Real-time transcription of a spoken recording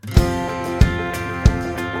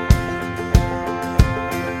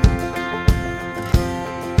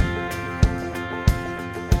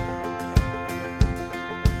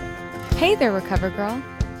Hey there, Recover Girl.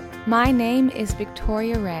 My name is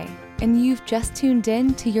Victoria Ray, and you've just tuned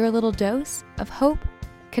in to your little dose of hope,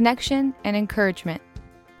 connection, and encouragement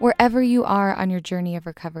wherever you are on your journey of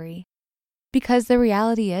recovery. Because the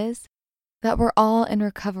reality is that we're all in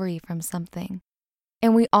recovery from something,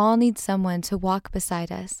 and we all need someone to walk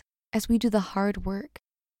beside us as we do the hard work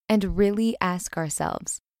and really ask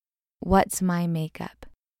ourselves, what's my makeup?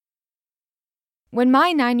 When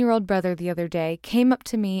my 9-year-old brother the other day came up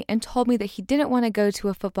to me and told me that he didn't want to go to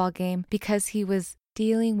a football game because he was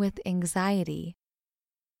dealing with anxiety,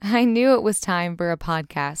 I knew it was time for a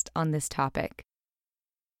podcast on this topic.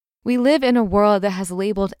 We live in a world that has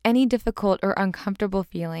labeled any difficult or uncomfortable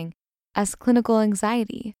feeling as clinical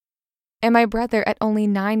anxiety, and my brother at only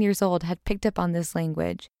 9 years old had picked up on this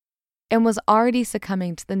language and was already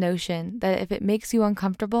succumbing to the notion that if it makes you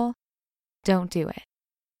uncomfortable, don't do it.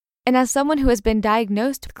 And as someone who has been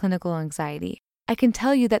diagnosed with clinical anxiety, I can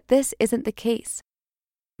tell you that this isn't the case.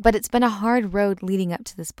 But it's been a hard road leading up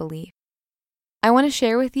to this belief. I want to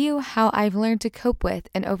share with you how I've learned to cope with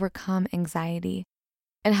and overcome anxiety,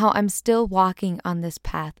 and how I'm still walking on this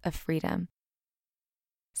path of freedom.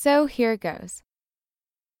 So here it goes.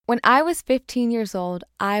 When I was 15 years old,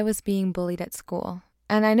 I was being bullied at school,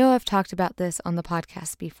 and I know I've talked about this on the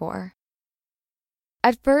podcast before.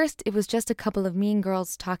 At first, it was just a couple of mean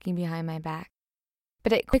girls talking behind my back,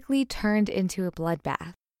 but it quickly turned into a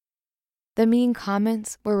bloodbath. The mean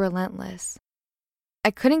comments were relentless. I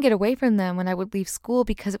couldn't get away from them when I would leave school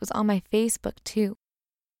because it was on my Facebook too.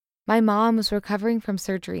 My mom was recovering from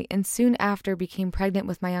surgery and soon after became pregnant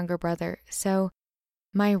with my younger brother, so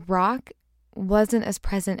my rock wasn't as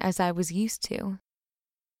present as I was used to.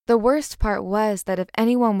 The worst part was that if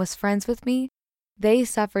anyone was friends with me, they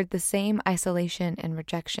suffered the same isolation and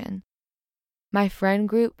rejection. My friend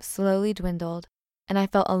group slowly dwindled, and I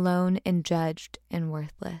felt alone and judged and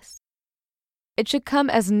worthless. It should come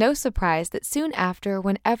as no surprise that soon after,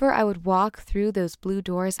 whenever I would walk through those blue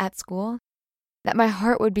doors at school, that my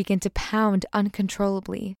heart would begin to pound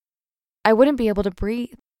uncontrollably. I wouldn't be able to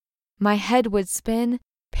breathe. My head would spin,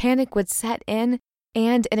 panic would set in,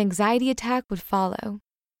 and an anxiety attack would follow.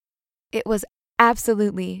 It was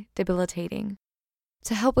absolutely debilitating.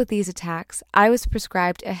 To help with these attacks, I was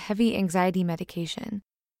prescribed a heavy anxiety medication.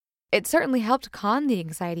 It certainly helped calm the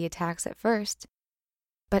anxiety attacks at first,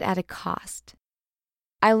 but at a cost.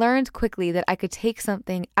 I learned quickly that I could take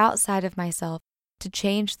something outside of myself to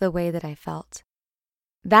change the way that I felt.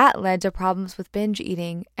 That led to problems with binge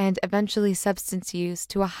eating and eventually substance use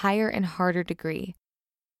to a higher and harder degree.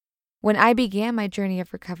 When I began my journey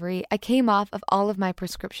of recovery, I came off of all of my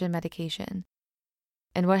prescription medication.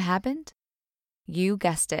 And what happened? You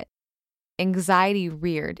guessed it. Anxiety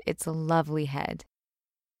reared its lovely head.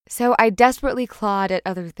 So I desperately clawed at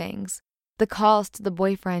other things, the calls to the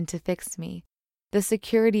boyfriend to fix me, the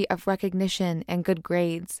security of recognition and good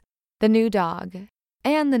grades, the new dog,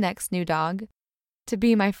 and the next new dog, to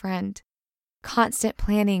be my friend, constant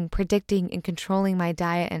planning, predicting, and controlling my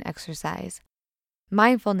diet and exercise,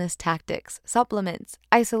 mindfulness tactics, supplements,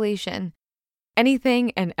 isolation,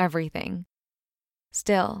 anything and everything.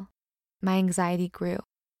 Still, my anxiety grew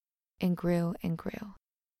and grew and grew.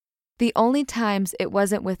 The only times it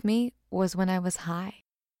wasn't with me was when I was high.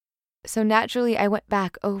 So naturally, I went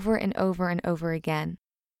back over and over and over again.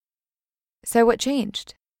 So what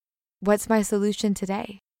changed? What's my solution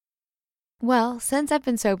today? Well, since I've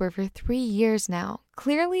been sober for 3 years now,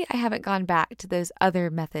 clearly I haven't gone back to those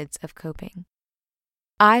other methods of coping.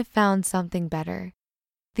 I've found something better,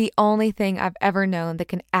 the only thing I've ever known that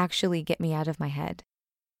can actually get me out of my head.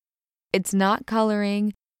 It's not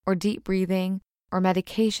coloring or deep breathing or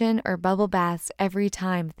medication or bubble baths every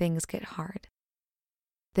time things get hard.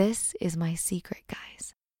 This is my secret,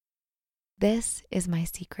 guys. This is my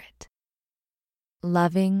secret.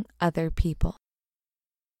 Loving other people.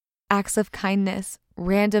 Acts of kindness,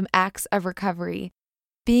 random acts of recovery,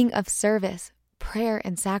 being of service, prayer,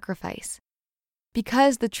 and sacrifice.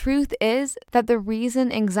 Because the truth is that the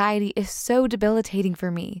reason anxiety is so debilitating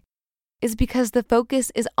for me is because the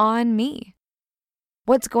focus is on me.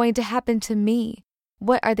 What's going to happen to me?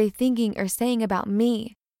 What are they thinking or saying about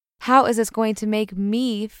me? How is this going to make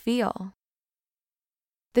me feel?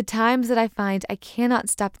 The times that I find I cannot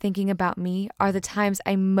stop thinking about me are the times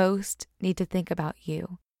I most need to think about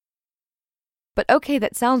you. But okay,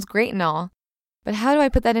 that sounds great and all, but how do I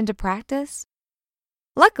put that into practice?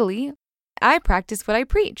 Luckily, I practice what I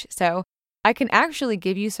preach, so I can actually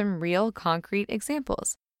give you some real concrete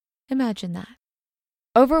examples. Imagine that.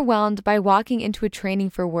 Overwhelmed by walking into a training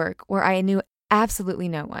for work where I knew absolutely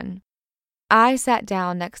no one, I sat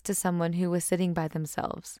down next to someone who was sitting by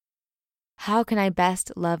themselves. How can I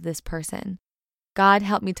best love this person? God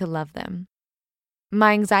help me to love them.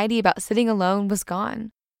 My anxiety about sitting alone was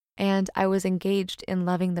gone, and I was engaged in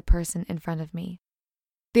loving the person in front of me.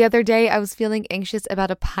 The other day, I was feeling anxious about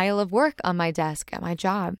a pile of work on my desk at my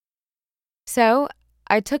job. So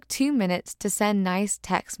I took 2 minutes to send nice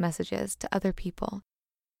text messages to other people.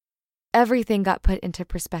 Everything got put into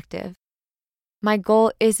perspective. My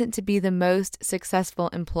goal isn't to be the most successful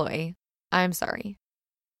employee. I'm sorry.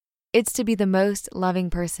 It's to be the most loving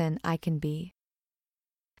person I can be.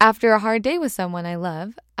 After a hard day with someone I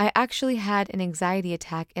love, I actually had an anxiety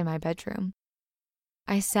attack in my bedroom.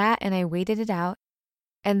 I sat and I waited it out,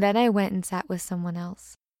 and then I went and sat with someone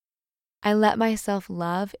else. I let myself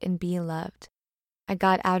love and be loved. I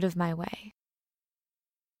got out of my way.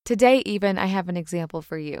 Today even, I have an example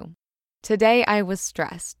for you. Today I was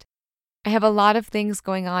stressed. I have a lot of things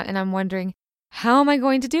going on and I'm wondering, how am I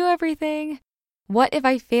going to do everything? What if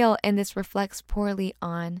I fail and this reflects poorly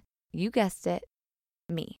on, you guessed it,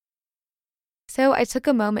 me? So I took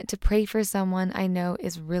a moment to pray for someone I know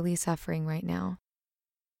is really suffering right now.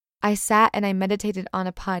 I sat and I meditated on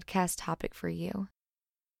a podcast topic for you.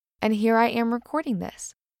 And here I am recording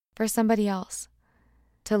this for somebody else,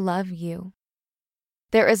 to love you.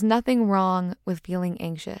 There is nothing wrong with feeling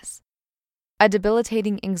anxious. A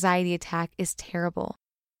debilitating anxiety attack is terrible.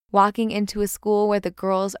 Walking into a school where the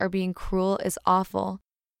girls are being cruel is awful.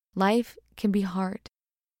 Life can be hard.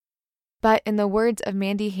 But in the words of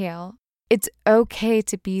Mandy Hale, it's okay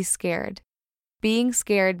to be scared. Being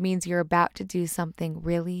scared means you're about to do something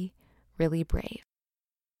really, really brave.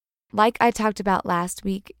 Like I talked about last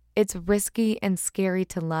week, it's risky and scary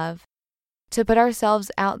to love, to put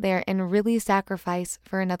ourselves out there and really sacrifice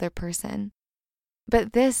for another person.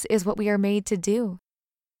 But this is what we are made to do.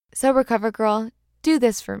 So Recover Girl, do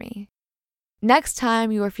this for me. Next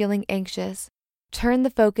time you are feeling anxious, turn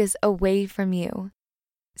the focus away from you.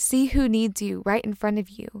 See who needs you right in front of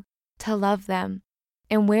you to love them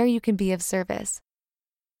and where you can be of service.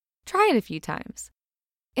 Try it a few times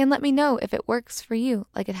and let me know if it works for you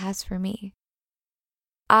like it has for me.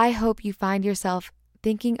 I hope you find yourself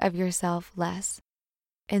thinking of yourself less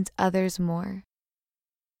and others more.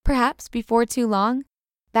 Perhaps before too long,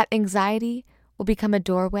 that anxiety will become a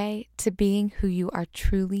doorway to being who you are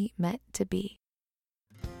truly meant to be.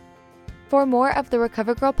 For more of the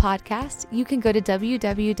Recover Girl podcast, you can go to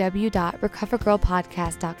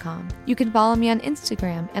www.recovergirlpodcast.com. You can follow me on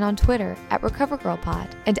Instagram and on Twitter at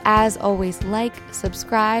RecoverGirlPod. And as always, like,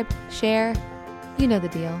 subscribe, share. You know the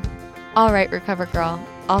deal. All right, Recover Girl,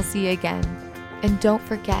 I'll see you again. And don't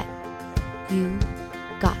forget, you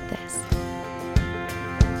got this.